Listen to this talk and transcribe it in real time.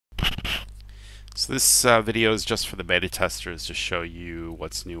So this video is just for the beta testers to show you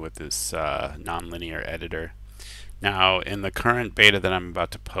what's new with this nonlinear editor. Now, in the current beta that I'm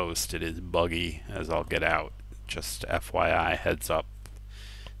about to post, it is buggy as I'll get out. Just FYI, heads up,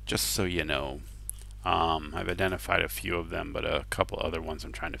 just so you know. I've identified a few of them, but a couple other ones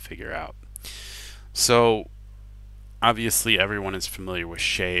I'm trying to figure out. So, obviously everyone is familiar with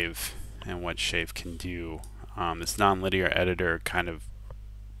Shave and what Shave can do. This nonlinear editor kind of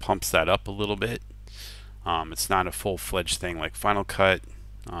pumps that up a little bit. It's not a full-fledged thing like Final Cut.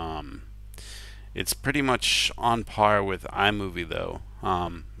 It's pretty much on par with iMovie though.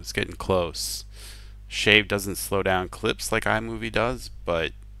 It's getting close. Shave doesn't slow down clips like iMovie does,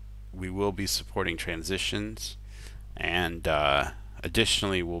 but we will be supporting transitions, and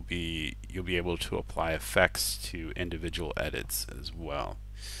additionally you'll be able to apply effects to individual edits as well.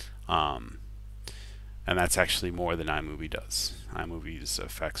 And that's actually more than iMovie does. iMovie's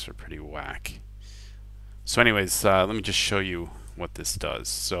effects are pretty whack. So anyways, let me just show you what this does.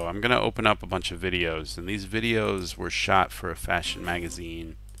 So I'm going to open up a bunch of videos, and these videos were shot for a fashion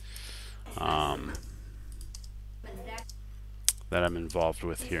magazine that I'm involved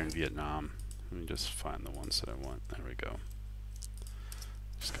with here in Vietnam. Let me just find the ones that I want. There we go.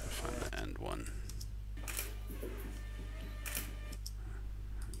 Just gotta find the end one.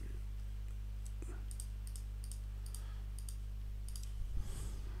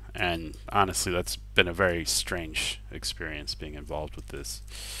 And honestly, that's been a very strange experience being involved with this.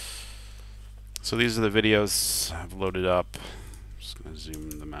 So these are the videos I've loaded up. Just going to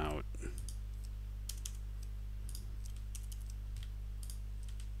zoom them out.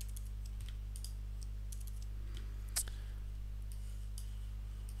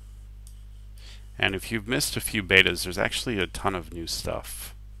 And if you've missed a few betas, there's actually a ton of new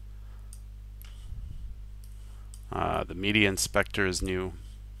stuff. The media inspector is new.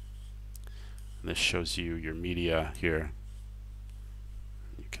 And this shows you your media here.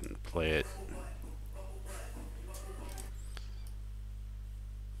 You can play it,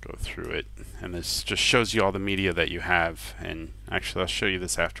 go through it, and this just shows you all the media that you have. And actually, I'll show you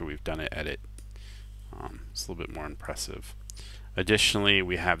this after we've done an edit. It's a little bit more impressive. Additionally,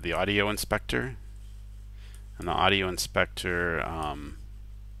 we have the audio inspector, and the audio inspector, I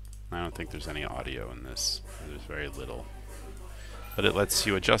don't think there's any audio in this. There's very little. But it lets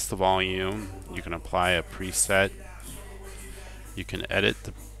you adjust the volume. You can apply a preset. You can edit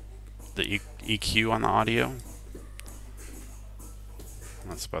the EQ on the audio.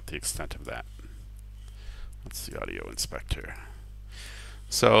 That's about the extent of that. That's the audio inspector.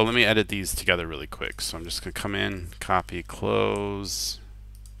 So let me edit these together really quick. So I'm just going to come in, copy, close,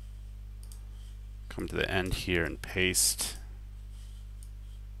 come to the end here and paste.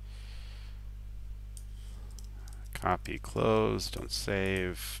 Copy, close, don't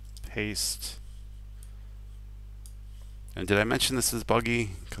save, paste. And did I mention this is buggy?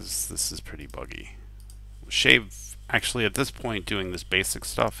 Because this is pretty buggy. Shave, actually at this point, doing this basic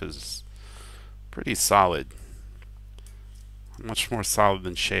stuff is pretty solid. Much more solid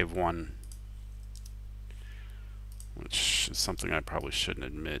than Shave 1. Which is something I probably shouldn't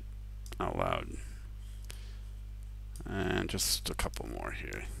admit out loud. And just a couple more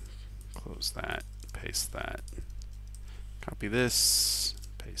here. Close that, paste that. Copy this,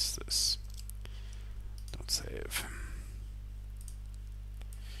 paste this. Don't save.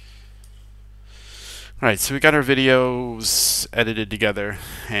 Alright, so we got our videos edited together,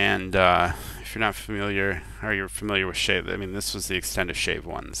 and if you're not familiar, or you're familiar with Shave, I mean, this was the extent of Shave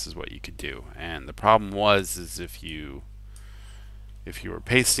 1. This is what you could do. And the problem is if you were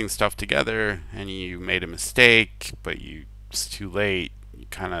pasting stuff together and you made a mistake, but it's too late, you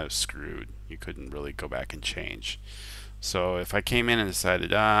kind of screwed. You couldn't really go back and change. So if I came in and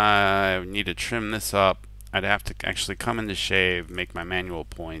decided I need to trim this up, I'd have to actually come into Shave, make my manual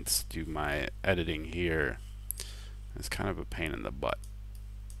points, do my editing here. It's kind of a pain in the butt.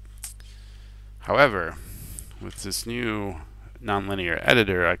 However, with this new nonlinear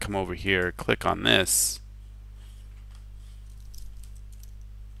editor, I come over here, click on this,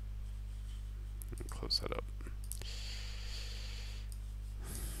 close that up.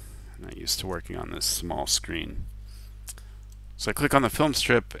 I'm not used to working on this small screen. So I click on the film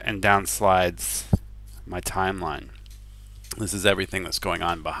strip, and down slides my timeline. This is everything that's going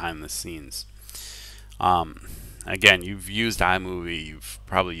on behind the scenes. Again, you've used iMovie, you've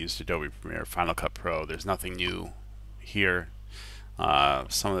probably used Adobe Premiere, Final Cut Pro. There's nothing new here.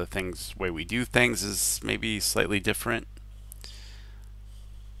 Some of the things, way we do things is maybe slightly different.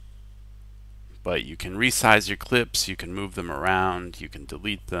 But you can resize your clips, you can move them around, you can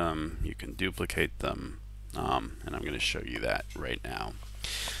delete them, you can duplicate them. And I'm going to show you that right now.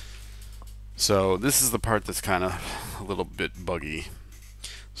 So this is the part that's kind of a little bit buggy.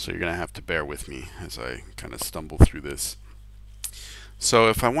 So you're going to have to bear with me as I kind of stumble through this. So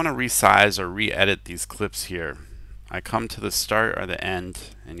if I want to resize or re-edit these clips here, I come to the start or the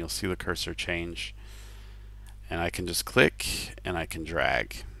end and you'll see the cursor change. And I can just click and I can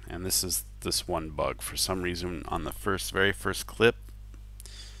drag. And this is this one bug. For some reason on the very first clip,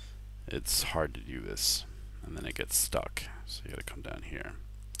 it's hard to do this. And then it gets stuck. So you got to come down here.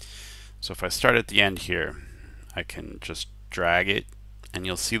 So if I start at the end here, I can just drag it and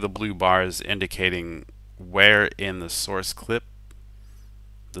you'll see the blue bars indicating where in the source clip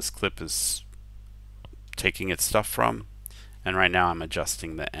this clip is taking its stuff from. And right now I'm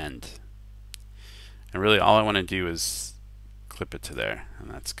adjusting the end. And really all I want to do is clip it to there,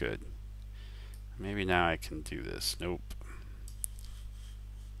 and that's good. Maybe now I can do this. Nope.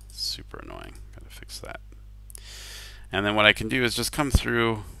 Super annoying. Gotta fix that. And then what I can do is just come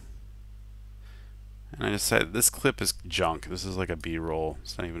through and I just said this clip is junk. This is like a B-roll.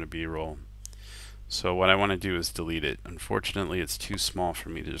 It's not even a B-roll. So what I want to do is delete it. Unfortunately it's too small for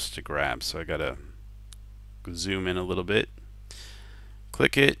me just to grab, so I gotta zoom in a little bit,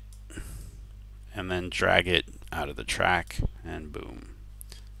 click it, and then drag it out of the track, and boom,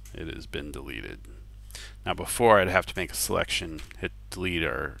 it has been deleted. Now before I'd have to make a selection, hit delete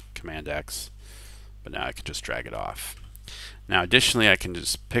or Command X, but now I can just drag it off. Now additionally I can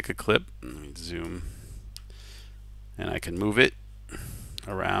just pick a clip, let me zoom, and I can move it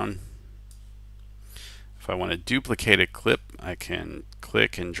around. If I want to duplicate a clip, I can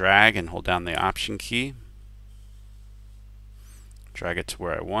click and drag and hold down the Option key, drag it to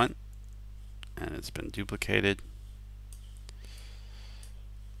where I want, and it's been duplicated.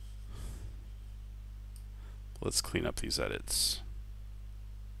 Let's clean up these edits.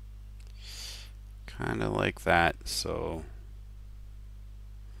 Kind of like that, so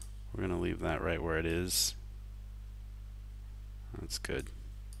we're going to leave that right where it is. That's good.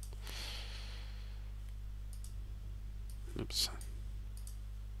 Oops.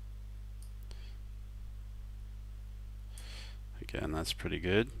 Again, that's pretty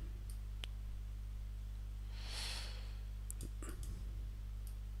good.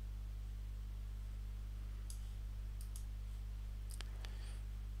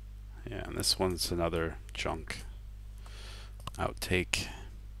 Yeah, and this one's another junk outtake.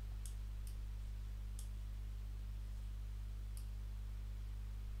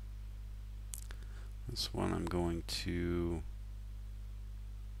 This one I'm going to,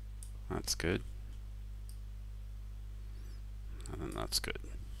 that's good. And then that's good.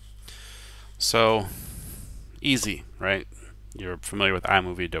 So, easy, right? You're familiar with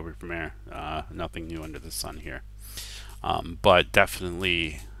iMovie, Adobe Premiere. Nothing new under the sun here. But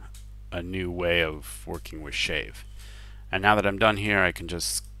definitely a new way of working with Shave. And now that I'm done here, I can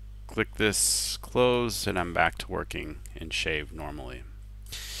just click this, close, and I'm back to working in Shave normally.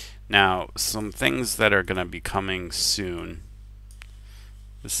 Now, some things that are going to be coming soon.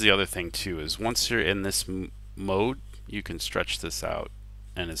 This is the other thing too, is once you're in this mode, you can stretch this out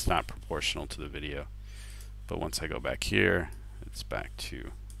and it's not proportional to the video. But once I go back here, it's back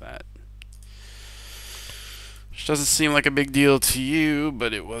to that. Which doesn't seem like a big deal to you,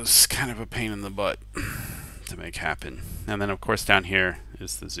 but it was kind of a pain in the butt to make happen. And then of course down here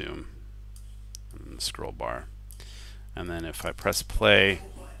is the zoom and the scroll bar. And then if I press play,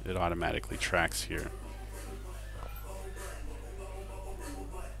 it automatically tracks here.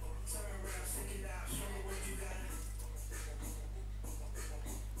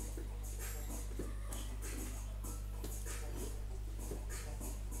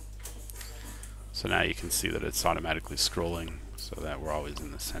 So now you can see that it's automatically scrolling so that we're always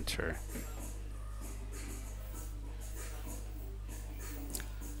in the center.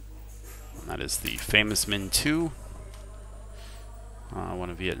 And that is the Famous Min 2, one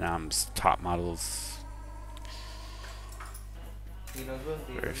of Vietnam's top models.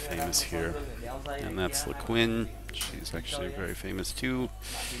 Very famous here. And that's La Quinn. She's actually very famous too.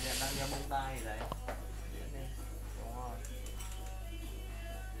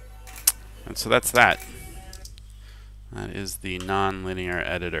 And so that's that. That is the non-linear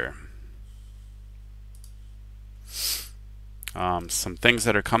editor. Some things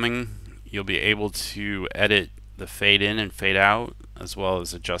that are coming, you'll be able to edit the fade in and fade out, as well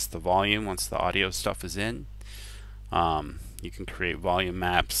as adjust the volume once the audio stuff is in. You can create volume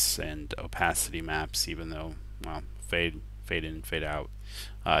maps and opacity maps, even though, well, fade in and fade out.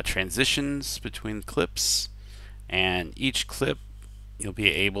 Transitions between clips, and each clip you'll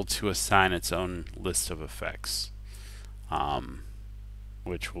be able to assign its own list of effects,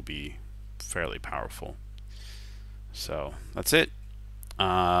 which will be fairly powerful. So that's it.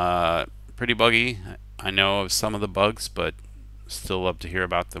 pretty buggy. I know of some of the bugs, but still love to hear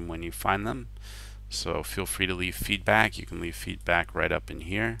about them when you find them. So feel free to leave feedback. You can leave feedback right up in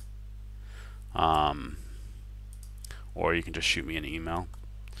here. Or you can just shoot me an email.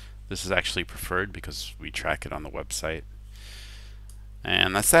 This is actually preferred because we track it on the website.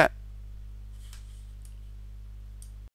 And that's that.